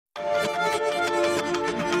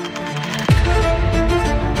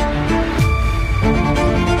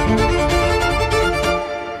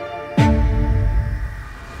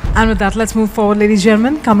And with that, let's move forward, ladies and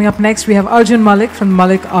gentlemen. Coming up next, we have Arjun Malik from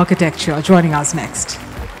Malik Architecture joining us next.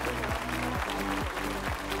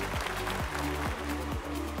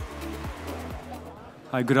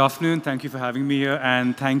 Hi, good afternoon. Thank you for having me here,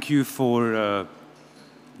 and thank you for, I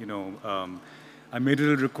made a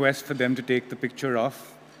little request for them to take the picture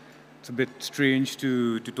off. It's a bit strange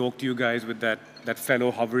to talk to you guys with that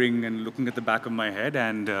fellow hovering and looking at the back of my head,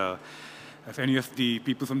 and if any of the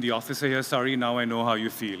people from the office are here, sorry, now I know how you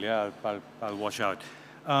feel. Yeah, I'll wash out.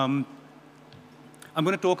 I'm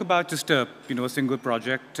going to talk about just a single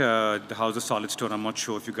project, the House of Solid Stone. I'm not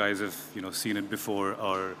sure if you guys have seen it before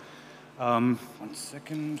or. 1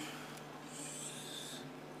 second.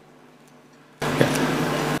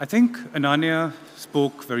 Yeah. I think Ananya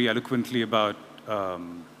spoke very eloquently about a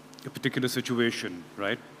particular situation,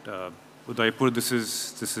 right? Udaipur, this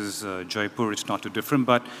is Jaipur. It's not too different,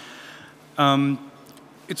 but.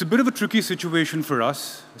 It's a bit of a tricky situation for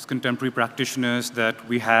us as contemporary practitioners that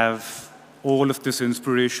we have all of this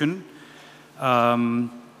inspiration. And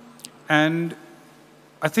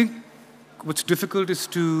I think what's difficult is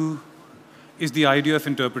the idea of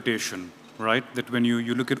interpretation, right? That when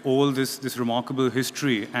you look at all this remarkable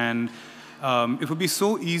history, and it would be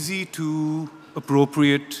so easy to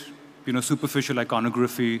appropriate superficial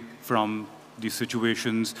iconography from these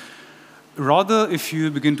situations. Rather, if you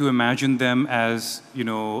begin to imagine them as,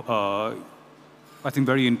 I think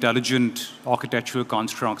very intelligent architectural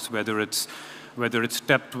constructs, whether it's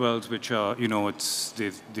step wells, which are,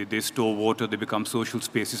 they store water, they become social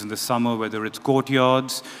spaces in the summer, whether it's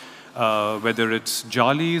courtyards, whether it's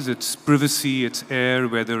jalis, it's privacy, it's air,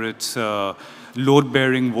 whether it's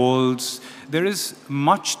load-bearing walls. There is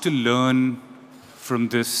much to learn from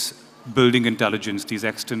this building intelligence, these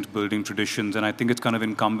extant building traditions, and I think it's kind of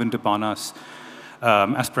incumbent upon us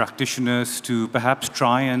as practitioners to perhaps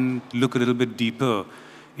try and look a little bit deeper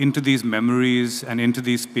into these memories and into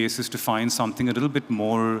these spaces to find something a little bit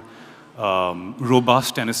more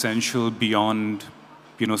robust and essential beyond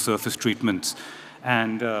surface treatments.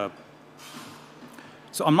 And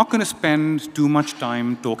so I'm not going to spend too much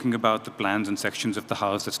time talking about the plans and sections of the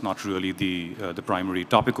house. That's not really the primary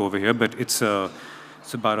topic over here, but it's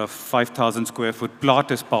about a 5,000 square foot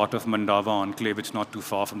plot as part of Mandava Enclave. It's not too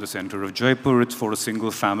far from the center of Jaipur. It's for a single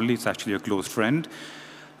family. It's actually a close friend.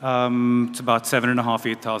 It's about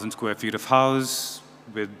 7,500, 8,000 square feet of house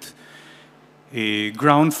with a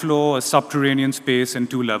ground floor, a subterranean space, and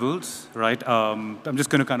 2 levels, right? I'm just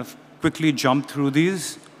going to kind of quickly jump through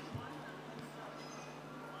these.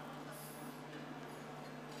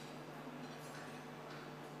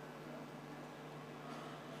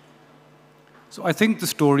 So I think the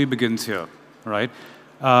story begins here, right?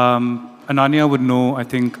 Ananya would know, I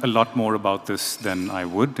think, a lot more about this than I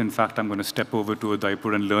would. In fact, I'm going to step over to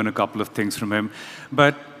Udaipur and learn a couple of things from him.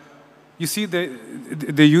 But you see,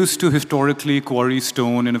 they used to historically quarry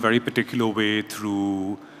stone in a very particular way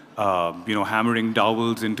through, hammering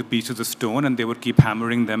dowels into pieces of stone, and they would keep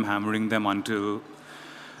hammering them until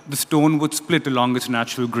the stone would split along its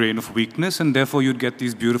natural grain of weakness, and therefore you'd get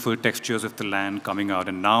these beautiful textures of the land coming out.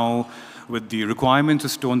 And now, with the requirements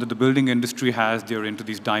of stone that the building industry has, they're into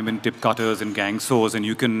these diamond tip cutters and gang saws, and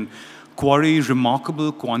you can quarry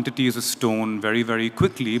remarkable quantities of stone very, very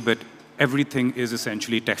quickly, but everything is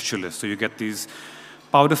essentially textureless. So you get these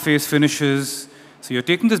powder face finishes. So you're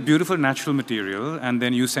taking this beautiful natural material, and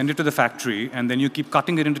then you send it to the factory, and then you keep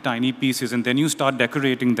cutting it into tiny pieces, and then you start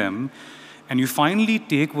decorating them, and you finally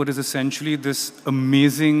take what is essentially this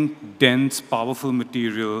amazing, dense, powerful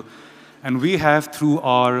material. And we have, through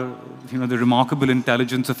our, the remarkable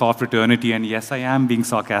intelligence of our fraternity, and yes, I am being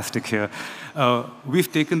sarcastic here,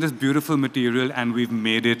 we've taken this beautiful material and we've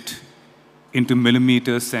made it into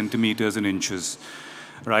millimeters, centimeters, and inches,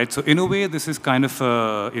 right? So in a way, this is kind of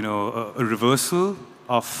a reversal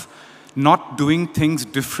of not doing things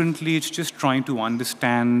differently. It's just trying to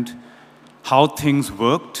understand how things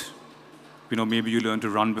worked. Maybe you learn to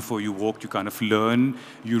run before you walk, you kind of learn,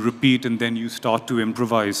 you repeat, and then you start to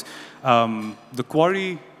improvise. The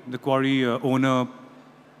quarry owner,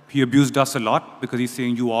 he abused us a lot because he's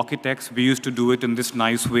saying, you architects, we used to do it in this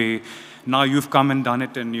nice way. Now you've come and done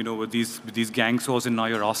it, and with these gang saws, and now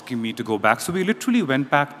you're asking me to go back. So we literally went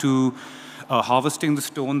back to harvesting the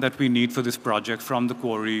stone that we need for this project from the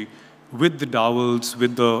quarry, with the dowels,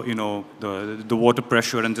 with the water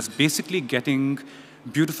pressure, and just basically getting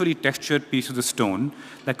beautifully textured pieces of stone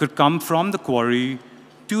that could come from the quarry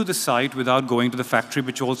to the site without going to the factory,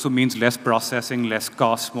 which also means less processing, less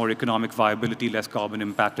cost, more economic viability, less carbon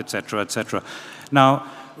impact, et cetera, et cetera. Now,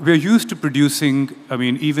 we're used to producing, I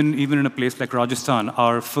mean, even in a place like Rajasthan,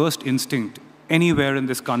 our first instinct anywhere in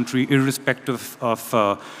this country, irrespective of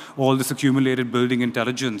all this accumulated building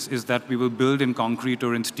intelligence, is that we will build in concrete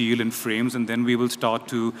or in steel in frames, and then we will start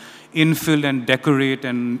to infill and decorate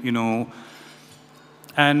and,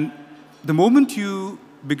 and the moment you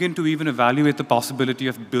begin to even evaluate the possibility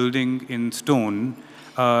of building in stone,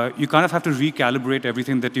 you kind of have to recalibrate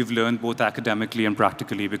everything that you've learned both academically and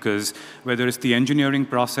practically, because whether it's the engineering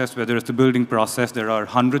process, whether it's the building process, there are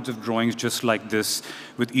hundreds of drawings just like this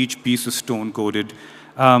with each piece of stone coded.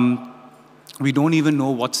 We don't even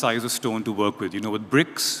know what size of stone to work with. With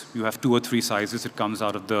bricks, you have 2 or 3 sizes. It comes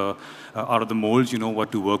out of the molds. You know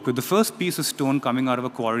what to work with. The first piece of stone coming out of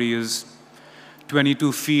a quarry is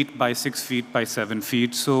 22 feet by 6 feet by 7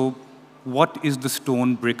 feet. So what is the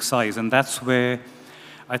stone brick size? And that's where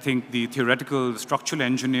I think the theoretical structural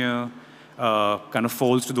engineer kind of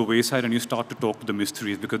falls to the wayside, and you start to talk to the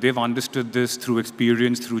mysteries, because they've understood this through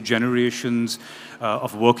experience, through generations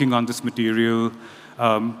of working on this material.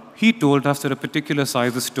 He told us that a particular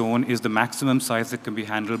size of stone is the maximum size that can be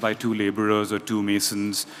handled by 2 laborers or 2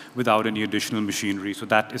 masons without any additional machinery. So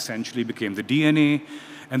that essentially became the DNA.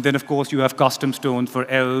 And then, of course, you have custom stones for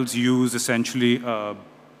Ls, Us, essentially.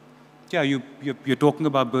 You're talking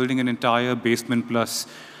about building an entire basement plus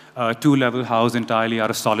 2-level house entirely out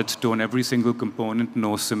of solid stone, every single component,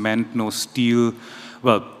 no cement, no steel.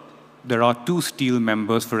 Well, there are 2 steel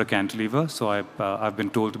members for a cantilever, so I've been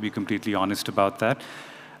told to be completely honest about that.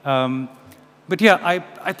 But yeah,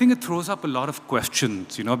 I think it throws up a lot of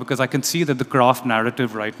questions, because I can see that the craft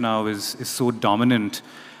narrative right now is so dominant.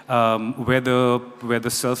 Whether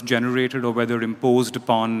self-generated or whether imposed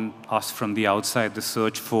upon us from the outside, the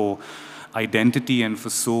search for identity and for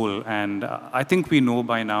soul. And I think we know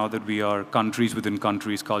by now that we are countries within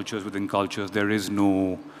countries, cultures within cultures. There is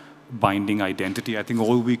no binding identity. I think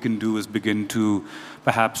all we can do is begin to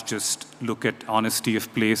perhaps just look at honesty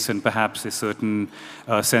of place and perhaps a certain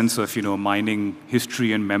sense of, mining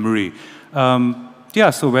history and memory.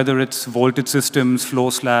 So whether it's vaulted systems,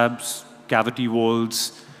 floor slabs, cavity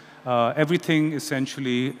walls, everything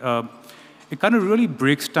essentially, it kind of really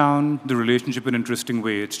breaks down the relationship in an interesting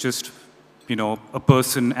way. It's just, a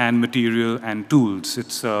person and material and tools.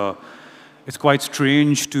 It's quite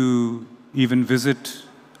strange to even visit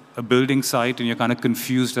a building site and you're kind of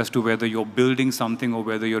confused as to whether you're building something or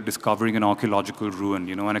whether you're discovering an archaeological ruin,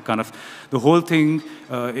 and it kind of, the whole thing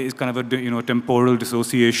is kind of a, temporal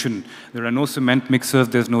dissociation. There are no cement mixers,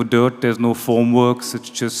 there's no dirt, there's no formworks. It's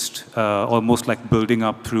just almost like building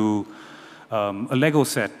up through a Lego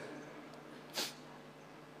set.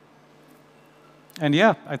 And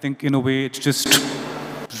yeah, I think in a way it's just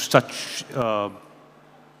such,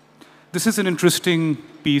 this is an interesting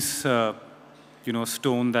piece,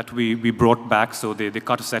 stone that we brought back. So they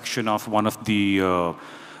cut a section of one of the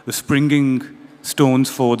springing stones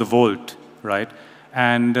for the vault, right?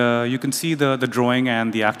 And you can see the drawing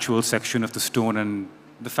and the actual section of the stone, and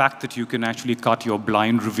the fact that you can actually cut your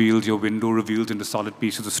blind reveals, your window reveals into solid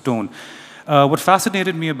pieces of stone. What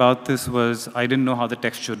fascinated me about this was I didn't know how the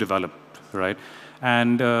texture developed, right?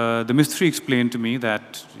 And the mystery explained to me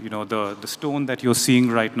that, the stone that you're seeing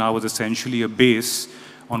right now was essentially a base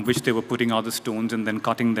on which they were putting other stones and then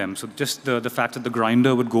cutting them. So just the fact that the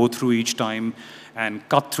grinder would go through each time and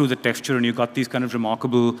cut through the texture, and you got these kind of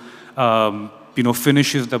remarkable,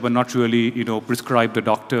 finishes that were not really, prescribed or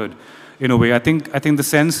doctored in a way. I think the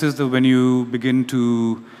sense is that when you begin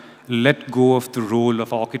to let go of the role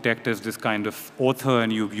of architect as this kind of author,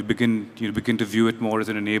 and you begin to view it more as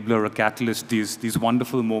an enabler, a catalyst, these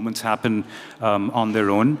wonderful moments happen on their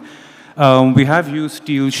own. We have used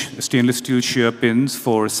stainless steel shear pins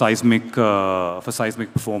for seismic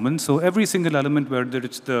performance. So every single element, whether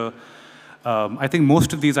it's the, I think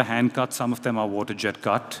most of these are hand cut. Some of them are water jet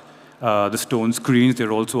cut. The stone screens,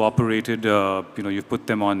 they're also operated. You put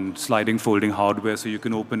them on sliding, folding hardware, so you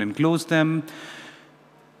can open and close them.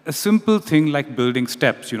 A simple thing like building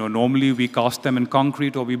steps. Normally we cast them in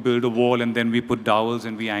concrete, or we build a wall and then we put dowels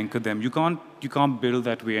and we anchor them. You can't build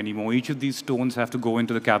that way anymore. Each of these stones have to go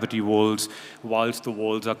into the cavity walls whilst the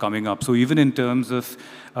walls are coming up. So even in terms of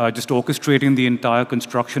just orchestrating the entire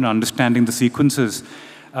construction, understanding the sequences,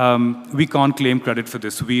 we can't claim credit for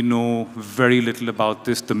this. We know very little about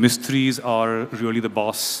this. The mysteries are really the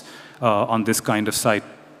boss on this kind of site.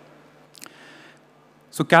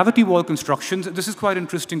 So cavity wall constructions, this is quite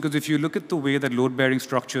interesting, because if you look at the way that load-bearing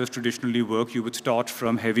structures traditionally work, you would start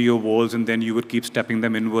from heavier walls and then you would keep stepping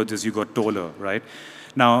them inwards as you got taller, right?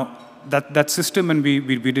 Now, that system, and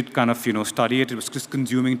we did kind of, study it. It was just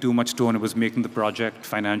consuming too much stone. It was making the project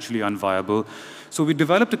financially unviable. So we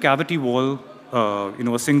developed a cavity wall,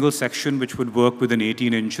 a single section which would work within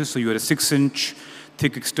 18 inches. So you had a 6-inch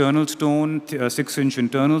thick external stone, a 6-inch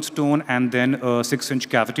internal stone, and then a 6-inch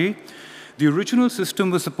cavity. The original system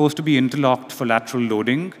was supposed to be interlocked for lateral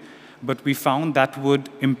loading, but we found that would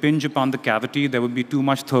impinge upon the cavity. There would be too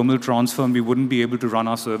much thermal transfer, and we wouldn't be able to run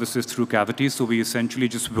our services through cavities, so we essentially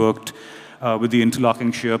just worked with the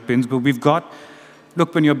interlocking shear pins. But we've got,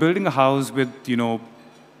 look, when you're building a house with,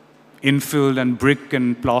 infill and brick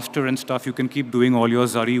and plaster and stuff, you can keep doing all your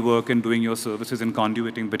zari work and doing your services and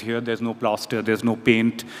conduiting, but here there's no plaster, there's no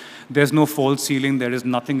paint, there's no false ceiling, there is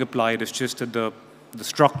nothing applied. It's just that the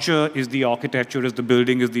structure is the architecture, is the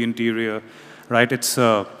building, is the interior, right? It's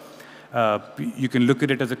you can look at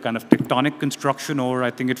it as a kind of tectonic construction, or I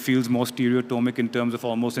think it feels more stereotomic in terms of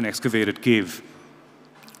almost an excavated cave.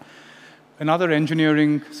 Another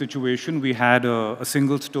engineering situation, we had a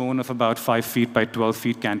single stone of about 5 feet by 12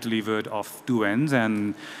 feet cantilevered off 2 ends,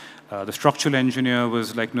 and the structural engineer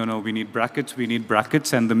was like, no, we need brackets,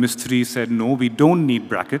 and the Mistri said, no, we don't need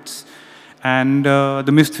brackets. And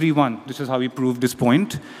the Mistri won. This is how he proved this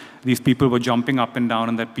point. These people were jumping up and down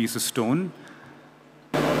on that piece of stone.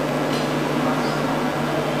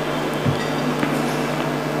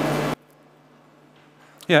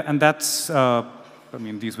 Yeah, and that's,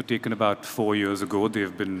 these were taken about 4 years ago.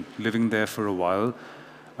 They've been living there for a while.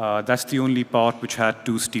 That's the only part which had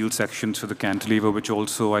 2 steel sections for the cantilever, which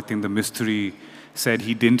also I think the Mistri said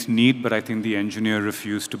he didn't need, but I think the engineer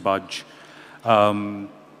refused to budge.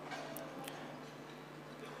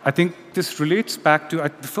 I think this relates back to,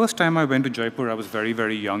 the first time I went to Jaipur, I was very,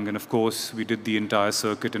 very young, and of course, we did the entire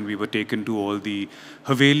circuit, and we were taken to all the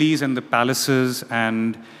havelis and the palaces,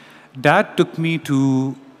 and Dad took me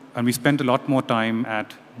to, and we spent a lot more time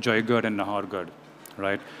at Jaigarh and Nahargarh,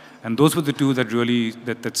 right? And those were the 2 that really,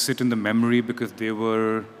 that sit in the memory, because there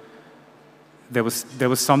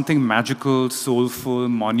was something magical, soulful,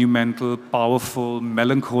 monumental, powerful,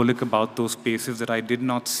 melancholic about those spaces that I did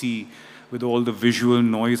not see with all the visual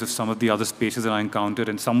noise of some of the other spaces that I encountered.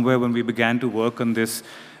 And somewhere when we began to work on this,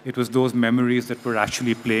 it was those memories that were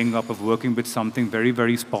actually playing up of working with something very,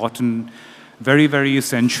 very Spartan, very, very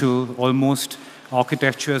essential, almost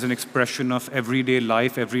architecture as an expression of everyday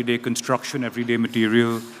life, everyday construction, everyday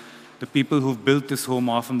material. The people who've built this home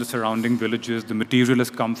are from the surrounding villages. The material has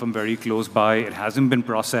come from very close by. It hasn't been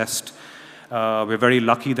processed. We're very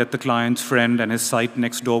lucky that the client's friend and his site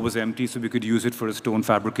next door was empty, so we could use it for a stone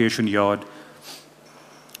fabrication yard.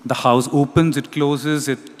 The house opens, it closes,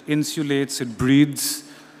 it insulates, it breathes.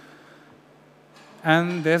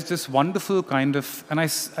 And there's this wonderful kind of, and I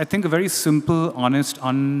think a very simple, honest,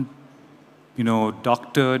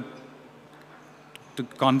 doctored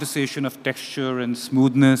conversation of texture and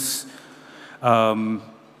smoothness. The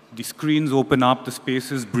screens open up, the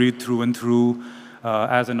spaces breathe through and through.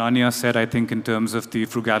 As Ananya said, I think in terms of the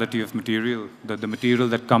frugality of material, the material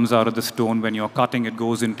that comes out of the stone when you're cutting, it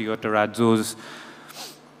goes into your terrazzos.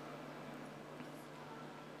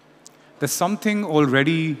 There's something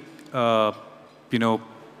already, there's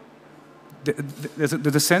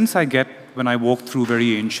a sense I get when I walk through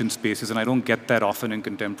very ancient spaces, and I don't get that often in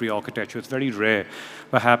contemporary architecture. It's very rare.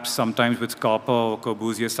 Perhaps sometimes with Scarpa or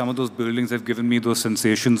Corbusier, some of those buildings have given me those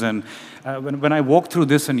sensations. And when I walk through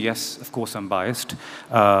this, and yes, of course I'm biased,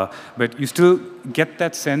 but you still get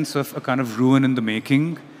that sense of a kind of ruin in the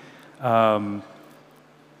making.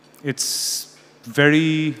 It's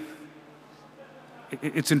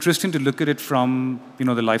interesting to look at it from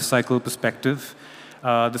the life cycle perspective.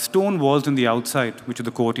 The stone walls on the outside, which are the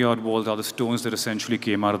courtyard walls, are the stones that essentially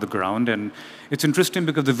came out of the ground. And it's interesting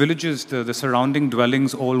because the villages, the surrounding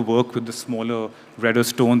dwellings all work with the smaller, redder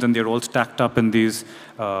stones, and they're all stacked up in these,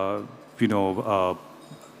 the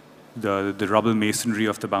rubble masonry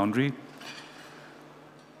of the boundary.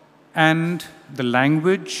 And the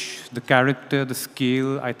language, the character, the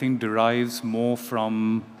scale, I think derives more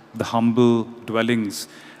from the humble dwellings.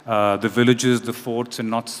 The villages, the forts, and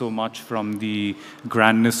not so much from the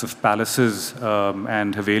grandness of palaces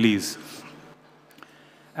and havelis.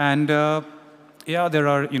 And yeah, there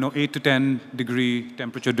are 8 to 10 degree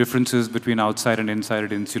temperature differences between outside and inside.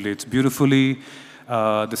 It insulates beautifully.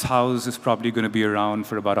 This house is probably going to be around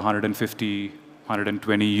for about 150,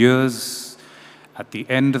 120 years. At the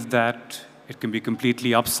end of that, it can be completely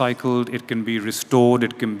upcycled, it can be restored,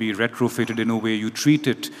 it can be retrofitted in a way you treat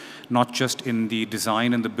it, not just in the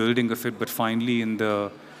design and the building of it, but finally in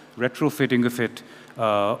the retrofitting of it,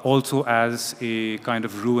 also as a kind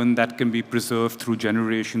of ruin that can be preserved through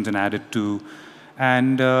generations and added to.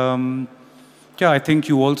 And yeah, I think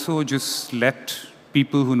you also just let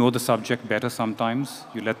people who know the subject better sometimes.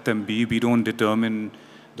 You let them be. We don't determine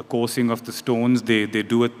the coursing of the stones. They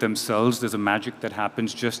do it themselves. There's a magic that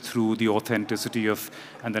happens just through the authenticity of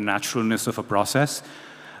and the naturalness of a process.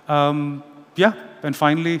 Yeah, and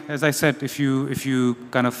finally, as I said, if you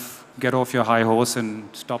kind of get off your high horse and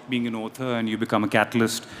stop being an author and you become a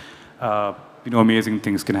catalyst, amazing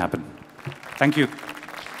things can happen. Thank you.